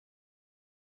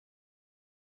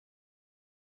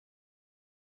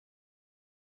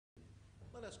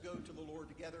go to the Lord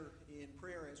together in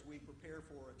prayer as we prepare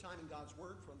for a time in God's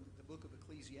Word from the book of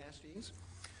Ecclesiastes.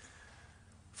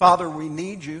 Father, we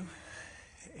need you,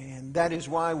 and that is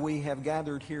why we have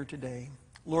gathered here today.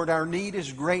 Lord, our need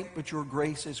is great, but your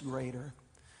grace is greater.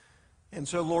 And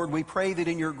so, Lord, we pray that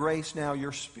in your grace now,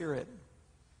 your Spirit,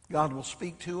 God will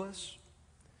speak to us.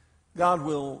 God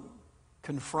will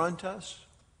confront us,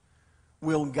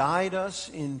 will guide us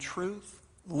in truth.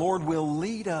 Lord, will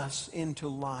lead us into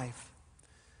life.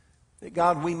 That,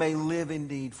 God, we may live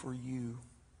indeed for you.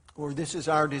 Lord, this is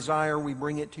our desire. We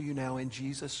bring it to you now in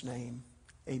Jesus' name.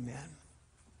 Amen.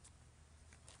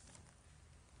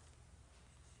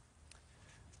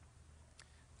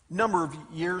 A number of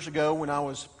years ago when I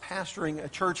was pastoring a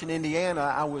church in Indiana,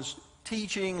 I was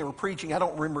teaching or preaching, I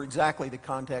don't remember exactly the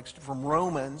context, from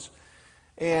Romans.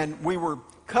 And we were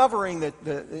covering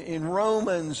in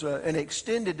Romans an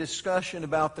extended discussion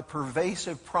about the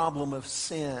pervasive problem of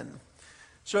sin.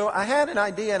 So I had an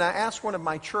idea, and I asked one of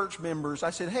my church members, I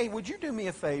said, hey, would you do me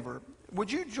a favor?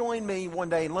 Would you join me one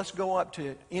day and let's go up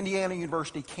to Indiana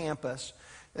University campus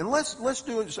and let's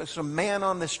do some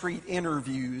man-on-the-street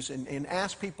interviews and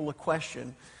ask people a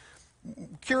question.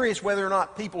 Curious whether or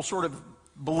not people sort of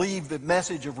believe the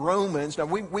message of Romans. Now,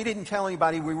 we didn't tell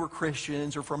anybody we were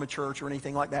Christians or from a church or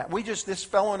anything like that. This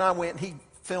fellow and I went, and he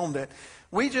filmed it.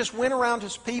 We just went around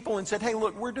to people and said, hey,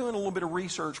 look, we're doing a little bit of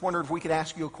research. Wondered if we could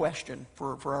ask you a question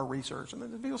for our research. And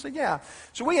then the people said, yeah.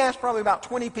 So we asked probably about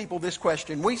 20 people this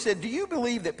question. We said, do you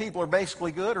believe that people are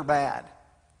basically good or bad?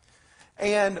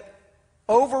 And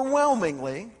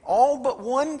overwhelmingly, all but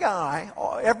one guy,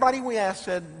 everybody we asked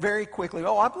said very quickly,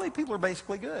 I believe people are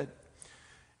basically good.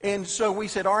 And so we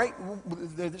said, all right,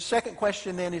 the second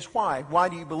question then is why? Why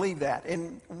do you believe that?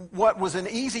 And what was an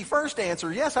easy first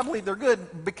answer, yes, I believe they're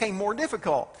good, became more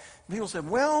difficult. People said,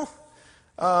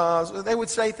 so they would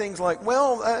say things like,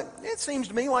 it seems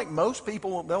to me like most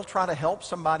people, they'll try to help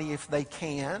somebody if they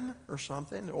can or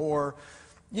something. Or,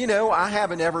 I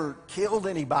haven't ever killed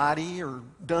anybody or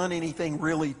done anything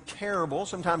really terrible.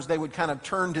 Sometimes they would kind of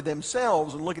turn to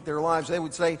themselves and look at their lives. They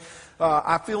would say,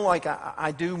 I feel like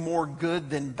I do more good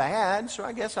than bad, so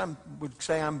I guess I would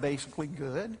say I'm basically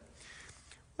good.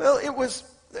 Well,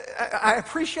 I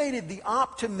appreciated the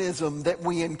optimism that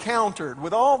we encountered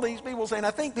with all these people saying,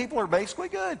 I think people are basically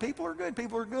good. People are good.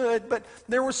 People are good. But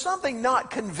there was something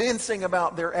not convincing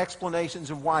about their explanations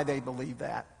of why they believe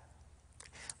that.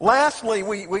 Lastly,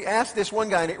 we asked this one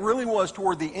guy, and it really was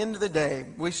toward the end of the day.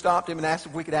 We stopped him and asked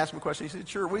if we could ask him a question. He said,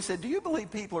 sure. We said, do you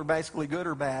believe people are basically good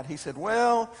or bad? He said,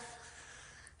 I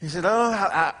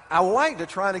like to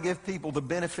try to give people the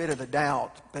benefit of the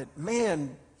doubt, but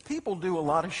man, people do a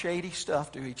lot of shady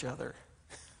stuff to each other.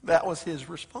 That was his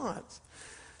response.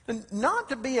 And not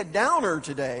to be a downer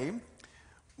today,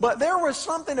 but there was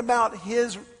something about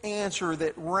his answer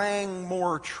that rang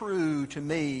more true to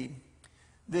me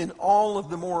than all of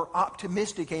the more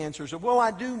optimistic answers of,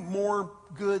 I do more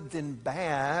good than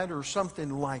bad or something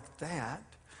like that.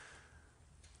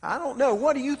 I don't know.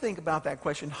 What do you think about that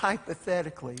question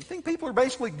hypothetically? You think people are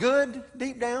basically good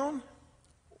deep down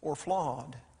or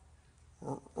flawed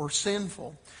or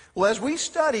sinful? Well, as we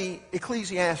study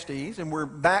Ecclesiastes, and we're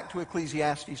back to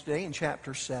Ecclesiastes today in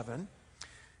chapter 7,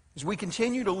 as we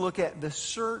continue to look at the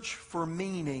search for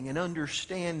meaning and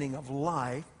understanding of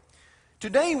life,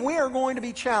 today we are going to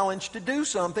be challenged to do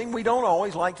something we don't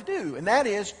always like to do, and that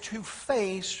is to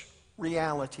face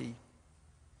reality.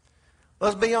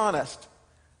 Let's be honest.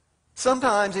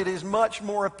 Sometimes it is much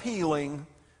more appealing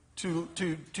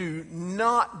to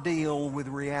not deal with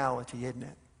reality, isn't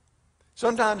it?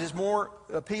 Sometimes it's more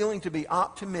appealing to be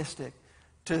optimistic,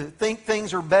 to think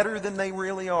things are better than they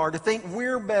really are, to think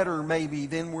we're better maybe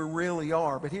than we really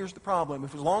are. But here's the problem.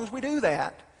 As long as we do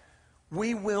that,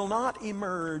 we will not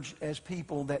emerge as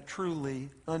people that truly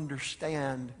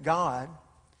understand God,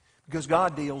 because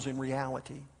God deals in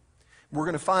reality. We're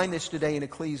going to find this today in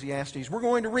Ecclesiastes. We're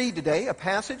going to read today a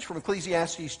passage from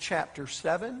Ecclesiastes chapter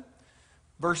 7,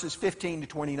 verses 15 to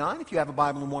 29. If you have a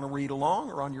Bible and want to read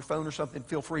along, or on your phone or something,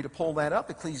 feel free to pull that up,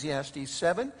 Ecclesiastes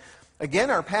 7. Again,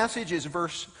 our passage is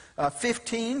verse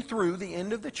 15 through the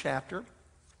end of the chapter.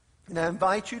 And I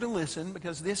invite you to listen,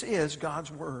 because this is God's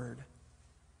Word.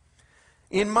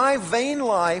 In my vain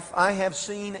life I have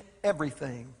seen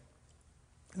everything.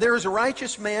 There is a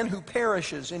righteous man who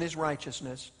perishes in his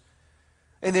righteousness,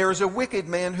 and there is a wicked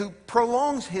man who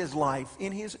prolongs his life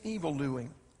in his evil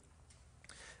doing.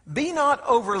 Be not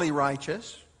overly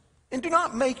righteous, and do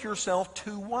not make yourself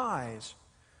too wise.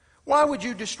 Why would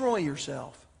you destroy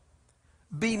yourself?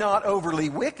 Be not overly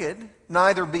wicked,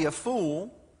 neither be a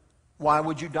fool. Why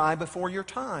would you die before your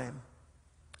time?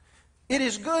 It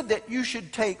is good that you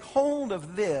should take hold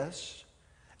of this,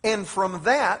 and from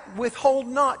that withhold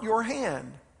not your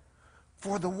hand.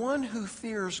 For the one who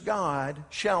fears God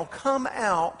shall come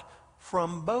out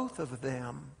from both of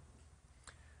them.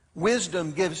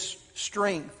 Wisdom gives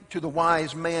strength to the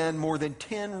wise man more than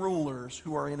 10 rulers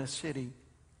who are in a city.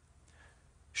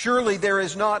 Surely there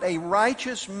is not a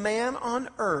righteous man on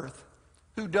earth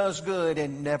who does good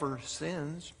and never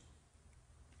sins.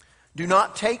 Do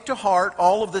not take to heart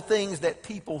all of the things that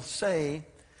people say,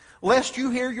 lest you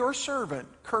hear your servant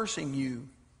cursing you.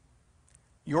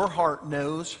 Your heart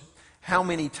knows how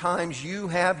many times you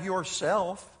have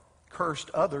yourself cursed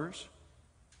others.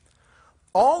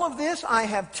 All of this I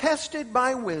have tested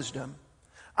by wisdom.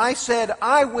 I said,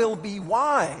 I will be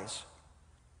wise,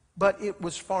 but it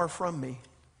was far from me.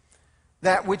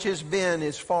 That which has been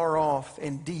is far off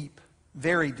and deep,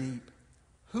 very deep.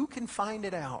 Who can find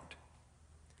it out?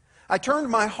 I turned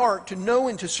my heart to know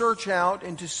and to search out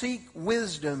and to seek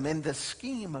wisdom and the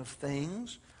scheme of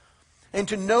things, and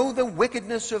to know the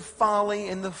wickedness of folly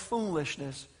and the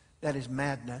foolishness that is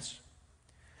madness.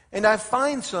 And I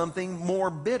find something more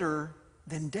bitter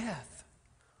than death.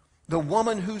 The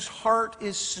woman whose heart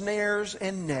is snares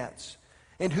and nets,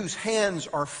 and whose hands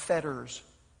are fetters.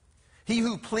 He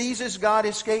who pleases God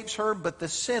escapes her, but the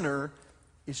sinner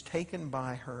is taken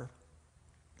by her.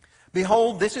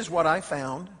 Behold, this is what I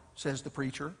found, says the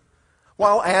preacher,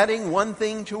 while adding one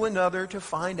thing to another to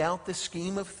find out the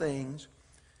scheme of things,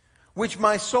 which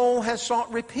my soul has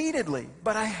sought repeatedly,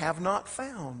 but I have not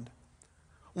found.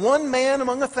 One man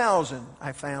among 1,000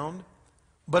 I found,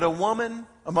 but a woman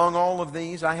among all of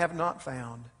these I have not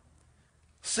found.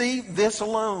 See, this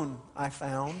alone I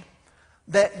found,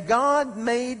 that God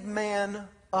made man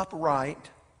upright,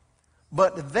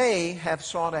 but they have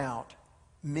sought out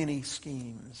many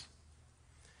schemes.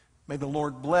 May the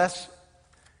Lord bless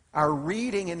our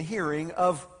reading and hearing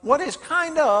of what is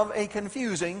kind of a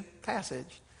confusing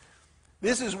passage.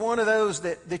 This is one of those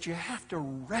that you have to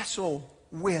wrestle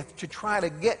with to try to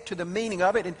get to the meaning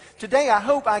of it. And today I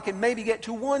hope I can maybe get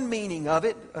to one meaning of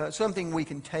it, something we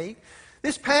can take.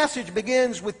 This passage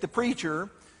begins with the preacher.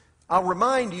 I'll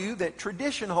remind you that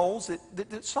tradition holds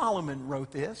that Solomon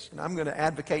wrote this, and I'm going to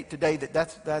advocate today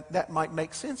that might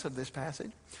make sense of this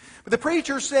passage. But the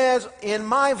preacher says, in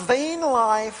my vain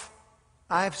life,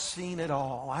 I've seen it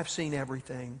all. I've seen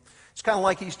everything. It's kind of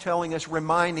like he's telling us,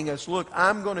 reminding us, look,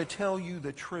 I'm going to tell you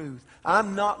the truth.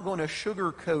 I'm not going to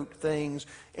sugarcoat things,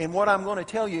 and what I'm going to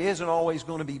tell you isn't always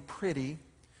going to be pretty.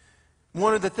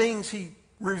 One of the things he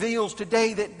reveals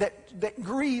today that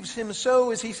grieves him so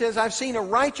is he says, I've seen a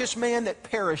righteous man that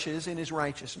perishes in his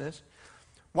righteousness,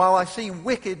 while I see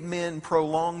wicked men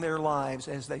prolong their lives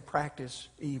as they practice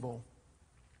evil.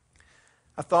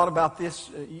 I thought about this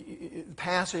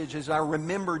passage as I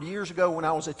remembered years ago when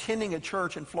I was attending a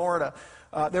church in Florida.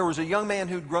 There was a young man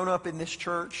who'd grown up in this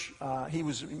church. He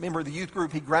was a member of the youth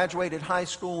group. He graduated high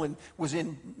school and was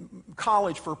in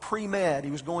college for pre-med.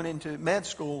 He was going into med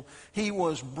school. He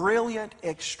was brilliant,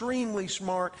 extremely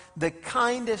smart, the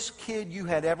kindest kid you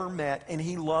had ever met, and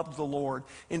he loved the Lord.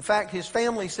 In fact, his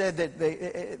family said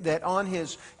that on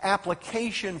his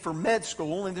application for med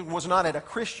school, and it was not at a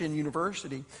Christian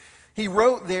university, he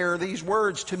wrote there these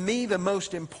words, to me the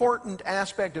most important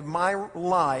aspect of my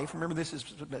life, remember this is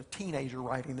a teenager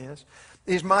writing this,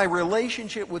 is my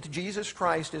relationship with Jesus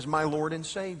Christ as my Lord and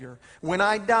Savior. When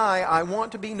I die, I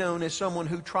want to be known as someone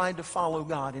who tried to follow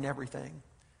God in everything.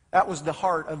 That was the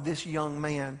heart of this young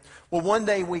man. Well, one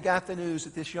day we got the news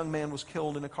that this young man was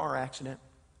killed in a car accident.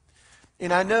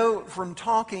 And I know from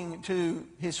talking to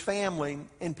his family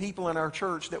and people in our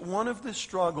church that one of the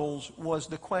struggles was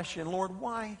the question, Lord,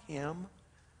 why him?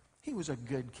 He was a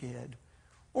good kid.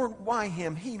 Lord, why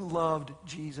him? He loved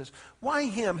Jesus. Why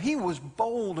him? He was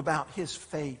bold about his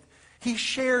faith. He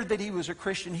shared that he was a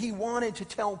Christian. He wanted to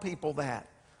tell people that.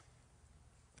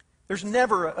 There's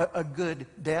never a good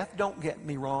death, don't get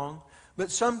me wrong. But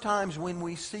sometimes when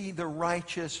we see the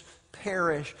righteous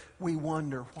perish, we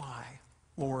wonder, why,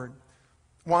 Lord?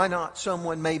 Why not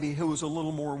someone maybe who was a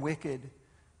little more wicked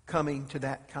coming to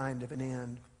that kind of an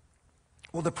end?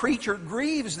 Well, the preacher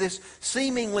grieves this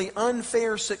seemingly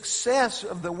unfair success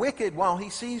of the wicked while he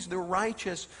sees the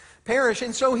righteous perish.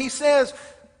 And so he says,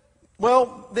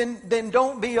 well, then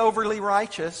don't be overly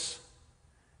righteous.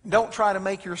 Don't try to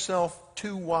make yourself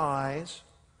too wise.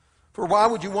 For why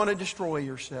would you want to destroy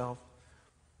yourself?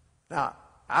 Now,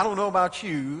 I don't know about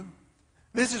you.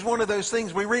 This is one of those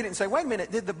things we read it and say, wait a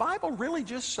minute, did the Bible really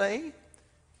just say,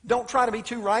 don't try to be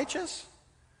too righteous?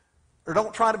 Or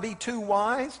don't try to be too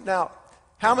wise? Now,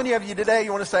 how many of you today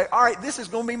you want to say, all right, this is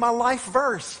going to be my life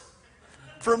verse?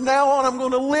 From now on, I'm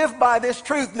going to live by this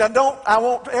truth. Now, I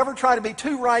won't ever try to be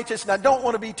too righteous, and I don't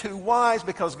want to be too wise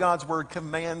because God's Word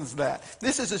commands that.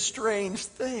 This is a strange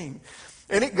thing.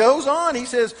 And it goes on. He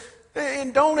says,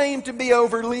 and don't aim to be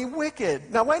overly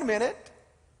wicked. Now, wait a minute.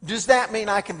 Does that mean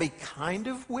I can be kind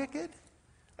of wicked?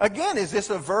 Again, is this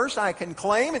a verse I can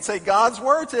claim and say God's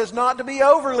Word says not to be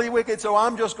overly wicked, so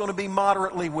I'm just going to be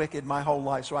moderately wicked my whole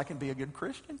life so I can be a good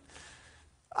Christian?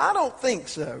 I don't think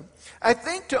so. I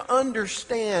think to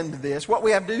understand this, what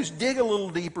we have to do is dig a little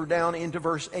deeper down into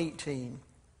verse 18,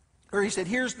 where he said,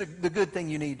 here's the good thing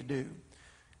you need to do.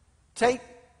 Take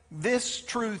this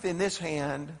truth in this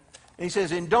hand, and he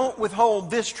says, and don't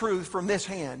withhold this truth from this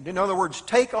hand. In other words,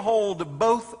 take a hold of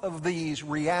both of these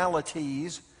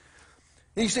realities.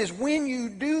 He says, when you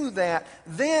do that,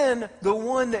 then the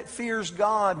one that fears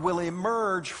God will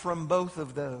emerge from both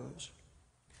of those.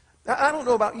 Now, I don't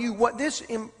know about you. What this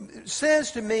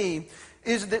says to me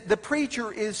is that the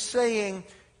preacher is saying,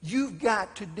 you've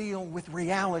got to deal with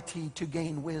reality to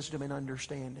gain wisdom and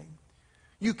understanding.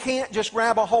 You can't just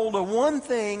grab a hold of one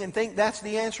thing and think that's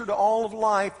the answer to all of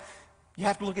life. You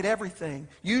have to look at everything.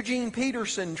 Eugene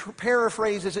Peterson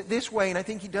paraphrases it this way, and I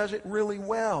think he does it really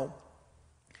well.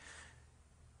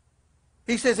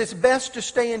 He says it's best to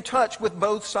stay in touch with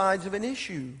both sides of an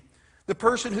issue. The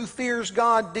person who fears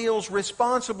God deals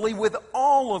responsibly with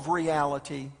all of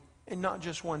reality and not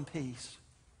just one piece.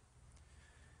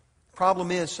 The problem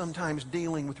is sometimes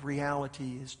dealing with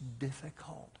reality is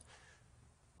difficult.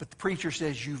 But the preacher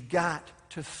says you've got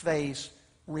to face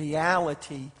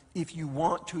reality if you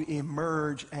want to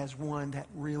emerge as one that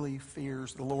really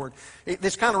fears the Lord.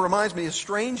 This kind of reminds me of a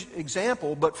strange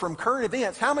example, but from current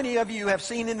events, how many of you have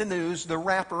seen in the news the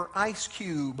rapper Ice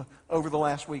Cube over the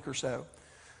last week or so?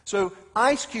 So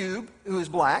Ice Cube, who is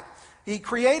black, he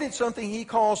created something he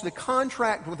calls the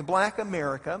Contract with Black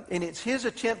America, and it's his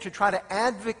attempt to try to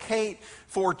advocate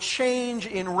for change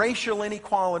in racial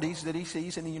inequalities that he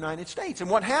sees in the United States. And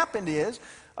what happened is,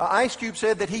 Ice Cube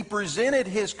said that he presented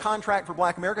his Contract for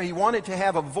Black America. He wanted to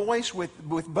have a voice with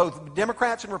both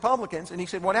Democrats and Republicans. And he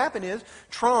said what happened is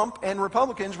Trump and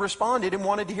Republicans responded and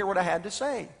wanted to hear what I had to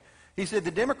say. He said,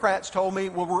 the Democrats told me,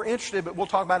 well, we're interested, but we'll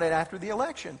talk about it after the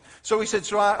election. So he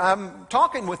said, I'm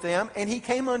talking with them, and he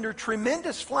came under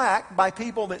tremendous flack by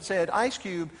people that said, Ice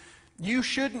Cube, you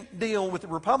shouldn't deal with the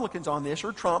Republicans on this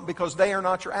or Trump because they are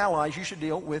not your allies. You should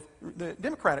deal with the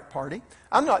Democratic Party.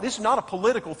 This is not a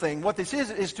political thing. What this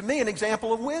is to me an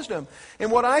example of wisdom.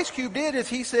 And what Ice Cube did is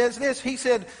he says this. He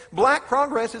said, black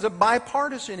progress is a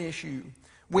bipartisan issue.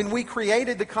 When we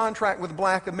created the Contract with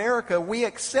Black America, we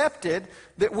accepted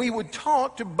that we would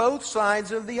talk to both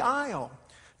sides of the aisle.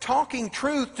 Talking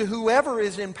truth to whoever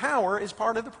is in power is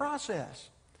part of the process.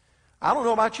 I don't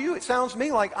know about you, it sounds to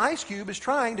me like Ice Cube is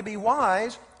trying to be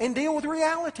wise and deal with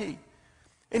reality.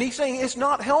 And he's saying it's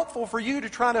not helpful for you to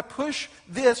try to push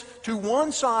this to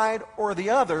one side or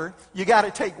the other. You got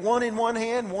to take one in one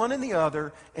hand, one in the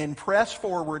other, and press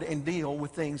forward and deal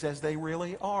with things as they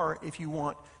really are if you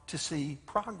want to see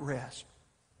progress.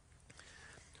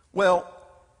 Well,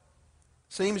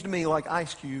 seems to me like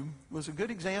Ice Cube was a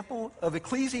good example of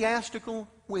ecclesiastical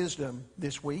wisdom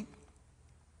this week.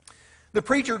 The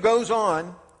preacher goes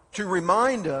on to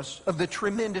remind us of the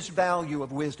tremendous value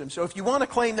of wisdom. So if you want to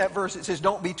claim that verse that says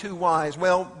don't be too wise,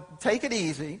 well, take it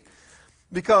easy,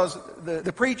 because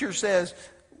the preacher says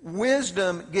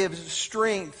wisdom gives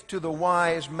strength to the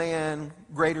wise man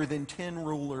greater than 10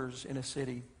 rulers in a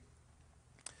city.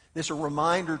 This is a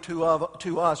reminder to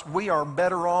us, we are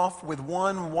better off with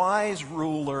one wise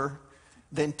ruler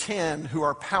than 10 who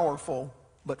are powerful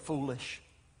but foolish.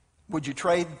 Would you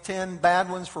trade 10 bad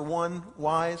ones for one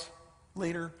wise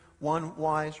leader, one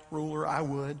wise ruler? I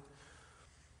would.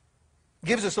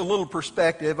 Gives us a little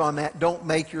perspective on that, don't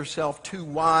make yourself too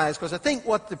wise, because I think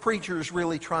what the preacher is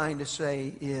really trying to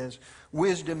say is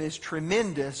wisdom is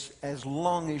tremendous as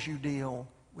long as you deal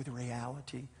with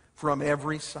reality from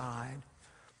every side.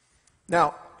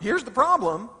 Now, here's the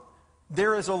problem.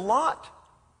 There is a lot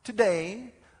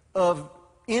today of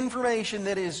information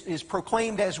that is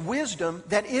proclaimed as wisdom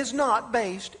that is not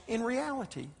based in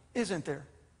reality, isn't there?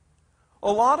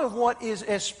 A lot of what is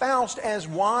espoused as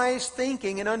wise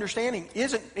thinking and understanding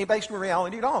isn't based in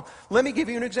reality at all. Let me give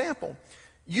you an example.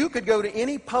 You could go to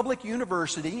any public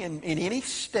university in any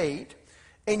state,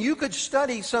 and you could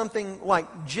study something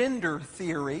like gender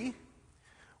theory,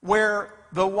 where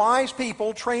the wise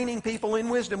people, training people in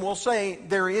wisdom, will say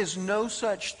there is no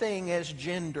such thing as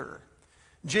gender.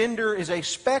 Gender is a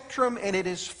spectrum and it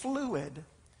is fluid.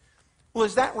 Well,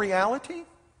 is that reality?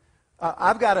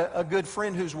 I've got a good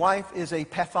friend whose wife is a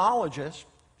pathologist.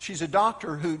 She's a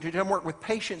doctor who doesn't work with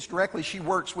patients directly. She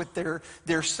works with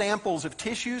their samples of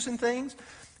tissues and things.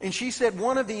 And she said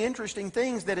one of the interesting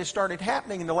things that has started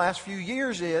happening in the last few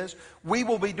years is we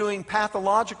will be doing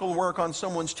pathological work on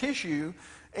someone's tissue,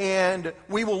 and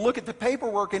we will look at the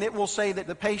paperwork and it will say that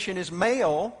the patient is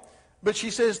male, but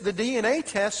she says the DNA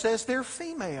test says they're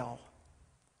female.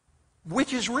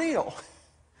 Which is real?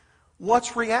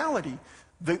 What's reality?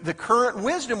 The current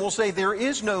wisdom will say there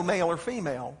is no male or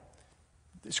female.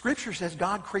 The Scripture says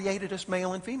God created us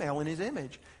male and female in His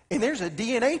image. And there's a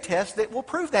DNA test that will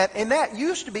prove that. And that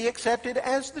used to be accepted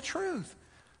as the truth.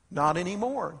 Not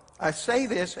anymore. I say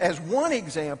this as one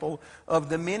example of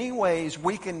the many ways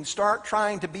we can start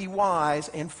trying to be wise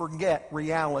and forget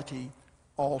reality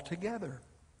altogether.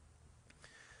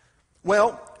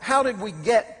 Well, how did we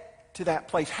get to that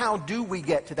place? How do we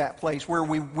get to that place where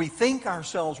we think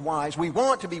ourselves wise? We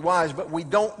want to be wise, but we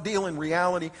don't deal in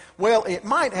reality. Well, it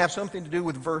might have something to do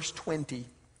with verse 20,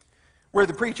 where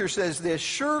the preacher says this,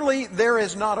 "Surely there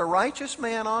is not a righteous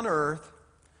man on earth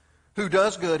who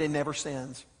does good and never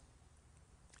sins."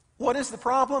 What is the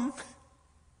problem?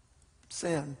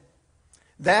 Sin.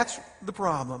 That's the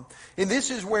problem. And this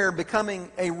is where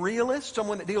becoming a realist,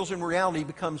 someone that deals in reality,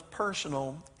 becomes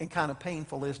personal and kind of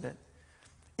painful, isn't it?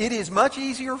 It is much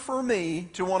easier for me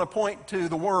to want to point to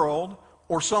the world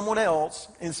or someone else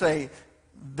and say,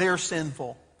 they're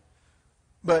sinful.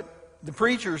 But the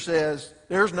preacher says,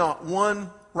 there's not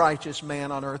one righteous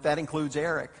man on earth, that includes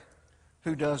Eric,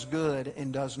 who does good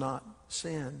and does not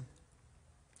sin.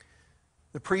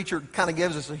 The preacher kind of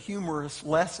gives us a humorous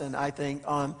lesson, I think,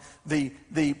 on the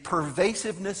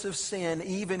pervasiveness of sin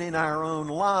even in our own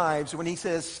lives when he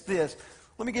says this.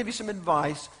 Let me give you some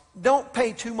advice. Don't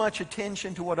pay too much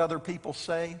attention to what other people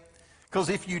say, because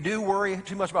if you do worry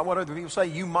too much about what other people say,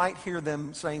 you might hear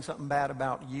them saying something bad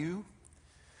about you.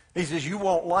 He says you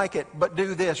won't like it, but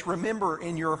do this. Remember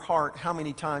in your heart how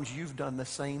many times you've done the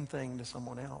same thing to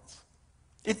someone else.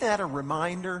 Isn't that a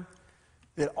reminder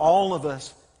that all of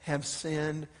us have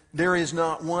sinned? There is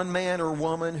not one man or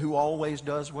woman who always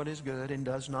does what is good and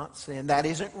does not sin. That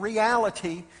isn't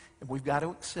reality, and we've got to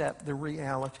accept the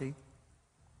reality.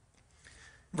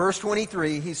 Verse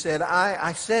 23, he said,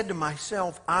 I said to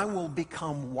myself, I will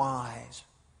become wise.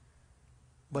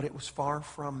 But it was far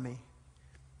from me.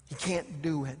 He can't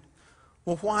do it.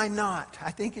 Well, why not?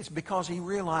 I think it's because he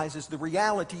realizes the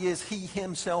reality is he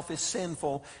himself is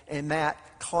sinful, and that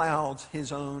clouds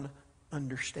his own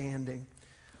understanding.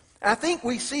 I think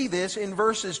we see this in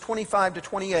verses 25 to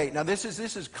 28. Now, this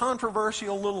is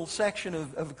controversial little section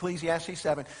of Ecclesiastes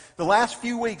 7. The last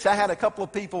few weeks, I had a couple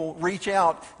of people reach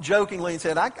out jokingly and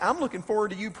said, I'm looking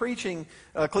forward to you preaching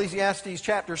Ecclesiastes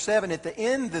chapter 7 at the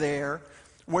end there,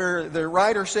 where the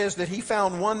writer says that he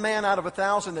found one man out of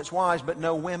 1,000 that's wise, but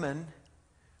no women.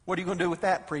 What are you going to do with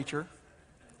that, preacher?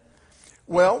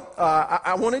 Well,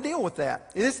 I want to deal with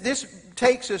that. This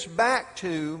takes us back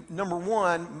to, number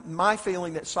one, my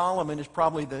feeling that Solomon is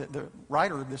probably the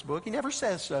writer of this book. He never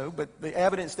says so, but the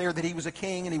evidence there that he was a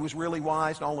king and he was really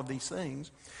wise and all of these things.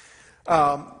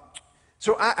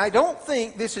 So I don't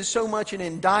think this is so much an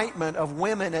indictment of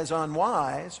women as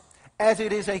unwise as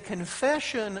it is a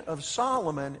confession of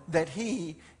Solomon that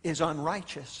he is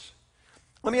unrighteous.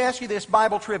 Let me ask you this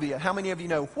Bible trivia. How many of you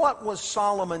know, what was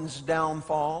Solomon's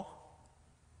downfall?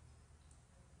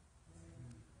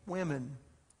 Women.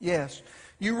 Yes.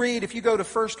 You read, if you go to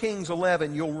 1 Kings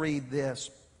 11, you'll read this.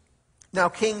 Now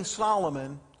King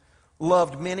Solomon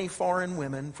loved many foreign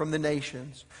women from the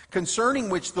nations, concerning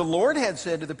which the Lord had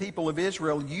said to the people of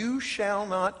Israel, you shall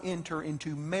not enter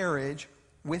into marriage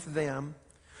with them,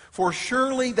 for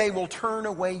surely they will turn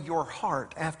away your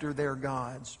heart after their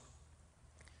gods.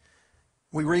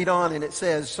 We read on and it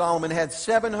says, Solomon had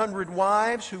 700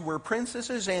 wives who were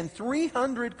princesses and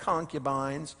 300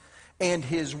 concubines, and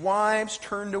his wives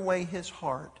turned away his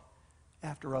heart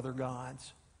after other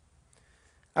gods.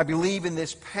 I believe in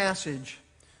this passage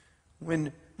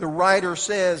when the writer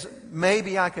says,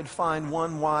 maybe I could find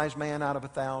one wise man out of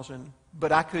 1,000,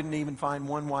 but I couldn't even find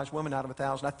one wise woman out of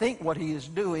 1,000. I think what he is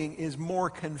doing is more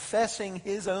confessing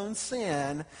his own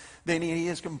sin than he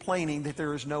is complaining that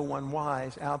there is no one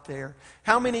wise out there.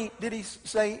 How many did he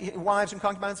say wives and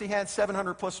concubines he had?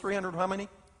 700 plus 300, how many?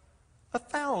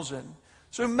 1,000.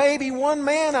 So maybe one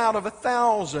man out of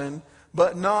 1,000,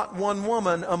 but not one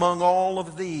woman among all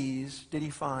of these did he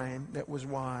find that was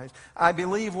wise. I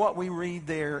believe what we read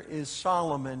there is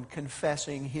Solomon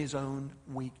confessing his own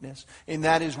weakness. And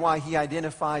that is why he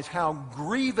identifies how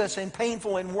grievous and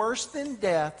painful and worse than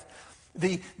death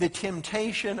the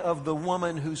temptation of the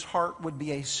woman whose heart would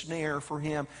be a snare for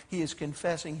him. He is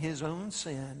confessing his own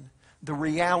sin the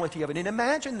reality of it. And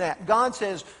imagine that. God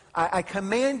says, I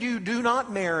command you, do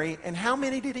not marry. And how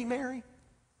many did he marry?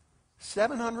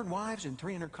 700 wives and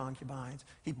 300 concubines.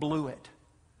 He blew it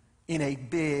in a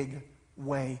big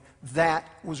way. That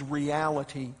was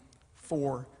reality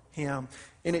for him.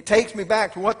 And it takes me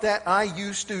back to what that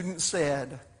IU student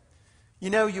said. You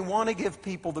know, you want to give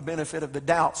people the benefit of the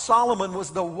doubt. Solomon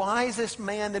was the wisest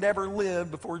man that ever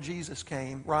lived before Jesus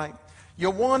came, right?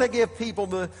 You want to give people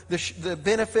the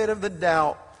benefit of the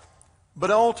doubt.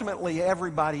 But ultimately,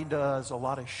 everybody does a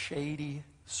lot of shady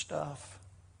stuff.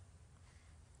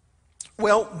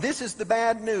 Well, this is the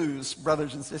bad news,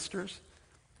 brothers and sisters.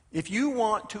 If you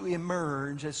want to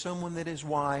emerge as someone that is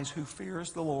wise, who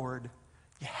fears the Lord,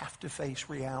 you have to face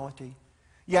reality.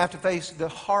 You have to face the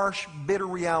harsh, bitter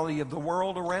reality of the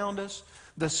world around us,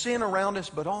 the sin around us,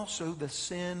 but also the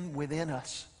sin within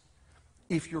us,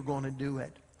 if you're going to do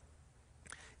it.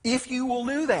 If you will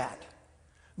do that,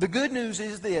 the good news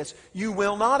is this: you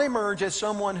will not emerge as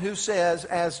someone who says,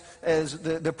 as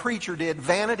the preacher did,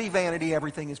 vanity, vanity,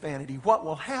 everything is vanity. What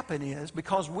will happen is,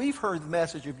 because we've heard the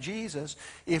message of Jesus,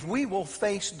 if we will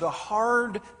face the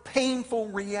hard, painful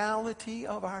reality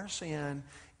of our sin,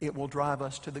 it will drive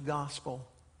us to the gospel,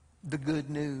 the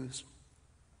good news.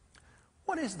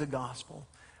 What is the gospel?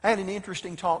 I had an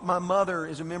interesting talk. My mother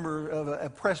is a member of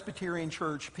a Presbyterian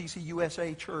church,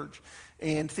 PCUSA church,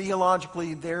 and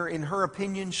theologically they're, in her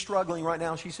opinion, struggling right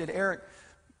now. She said, Eric,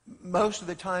 most of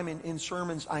the time in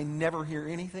sermons I never hear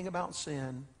anything about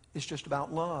sin. It's just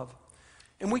about love.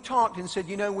 And we talked and said,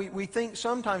 you know, we think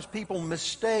sometimes people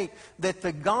mistake that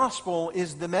the gospel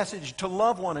is the message to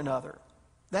love one another.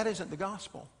 That isn't the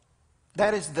gospel.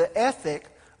 That is the ethic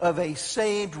of a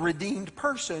saved, redeemed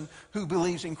person who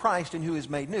believes in Christ and who is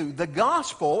made new. The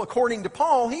gospel, according to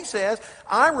Paul, he says,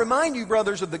 I remind you,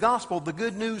 brothers, of the gospel, the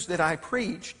good news that I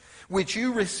preached, which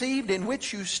you received, in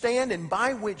which you stand, and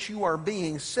by which you are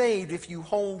being saved, if you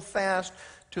hold fast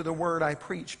to the word I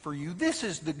preached for you. This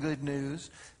is the good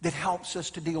news that helps us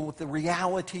to deal with the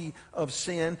reality of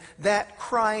sin, that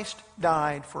Christ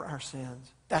died for our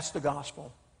sins. That's the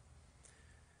gospel.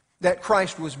 That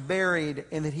Christ was buried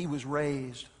and that he was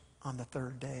raised on the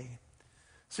third day.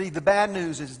 See, the bad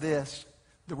news is this.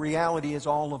 The reality is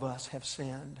all of us have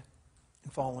sinned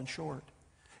and fallen short.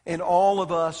 And all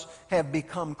of us have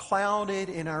become clouded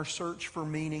in our search for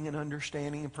meaning and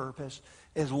understanding and purpose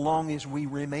as long as we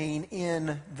remain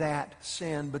in that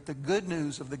sin. But the good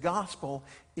news of the gospel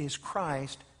is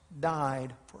Christ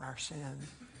died for our sins.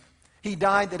 He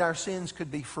died that our sins could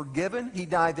be forgiven. He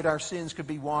died that our sins could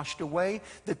be washed away,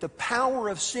 that the power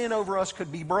of sin over us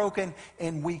could be broken,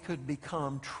 and we could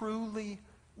become truly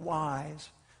wise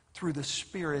through the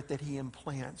Spirit that he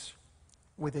implants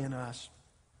within us.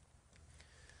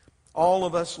 All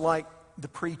of us, like the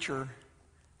preacher,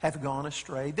 have gone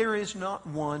astray. There is not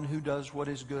one who does what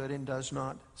is good and does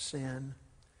not sin.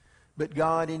 But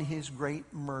God, in his great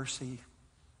mercy,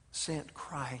 sent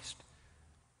Christ.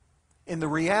 And the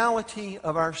reality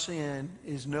of our sin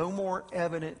is no more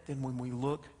evident than when we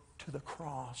look to the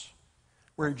cross,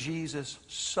 where Jesus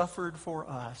suffered for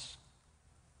us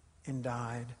and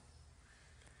died.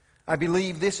 I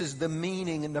believe this is the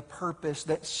meaning and the purpose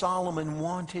that Solomon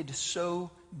wanted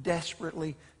so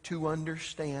desperately to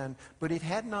understand, but it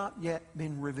had not yet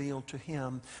been revealed to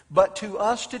him. But to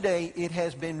us today, it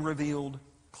has been revealed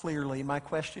clearly. My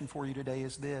question for you today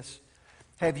is this: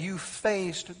 have you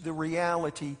faced the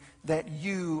reality that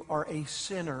you are a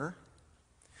sinner?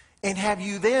 And have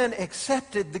you then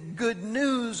accepted the good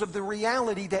news of the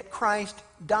reality that Christ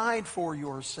died for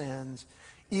your sins?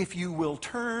 If you will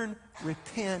turn,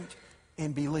 repent,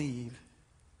 and believe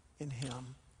in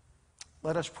him.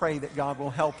 Let us pray that God will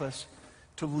help us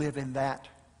to live in that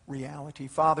reality.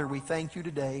 Father, we thank you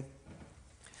today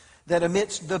that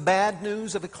amidst the bad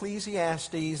news of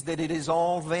Ecclesiastes, that it is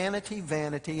all vanity,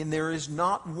 vanity, and there is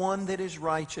not one that is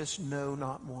righteous, no,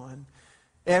 not one.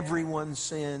 Everyone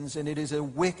sins, and it is a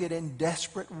wicked and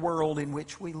desperate world in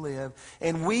which we live.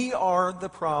 And we are the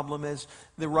problem, as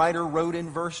the writer wrote in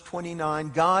verse 29,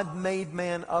 God made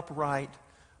man upright,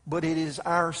 but it is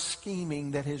our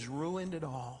scheming that has ruined it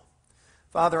all.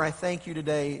 Father, I thank you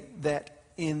today that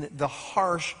in the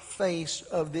harsh face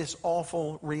of this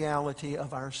awful reality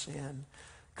of our sin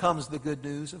comes the good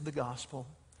news of the gospel.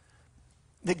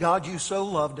 That God, you so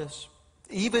loved us,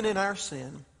 even in our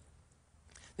sin,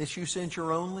 that you sent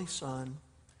your only Son,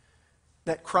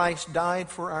 that Christ died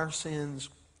for our sins,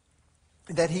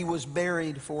 that he was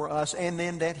buried for us, and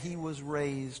then that he was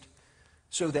raised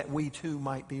so that we too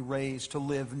might be raised to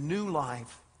live new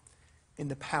life in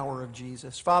the power of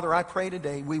Jesus. Father, I pray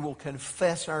today we will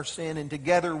confess our sin, and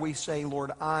together we say,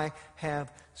 Lord, I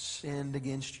have sinned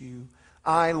against you.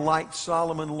 I, like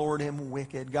Solomon, Lord, am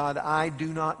wicked. God, I do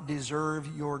not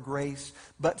deserve your grace,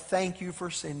 but thank you for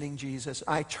sending Jesus.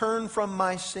 I turn from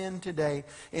my sin today,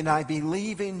 and I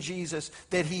believe in Jesus,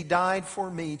 that he died for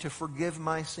me to forgive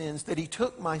my sins, that he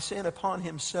took my sin upon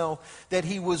himself, that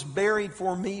he was buried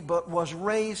for me, but was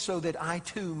raised so that I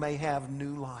too may have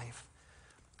new life.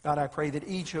 God, I pray that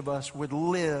each of us would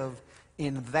live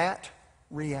in that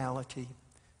reality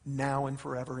now and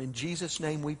forever. In Jesus'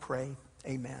 name we pray.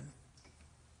 Amen.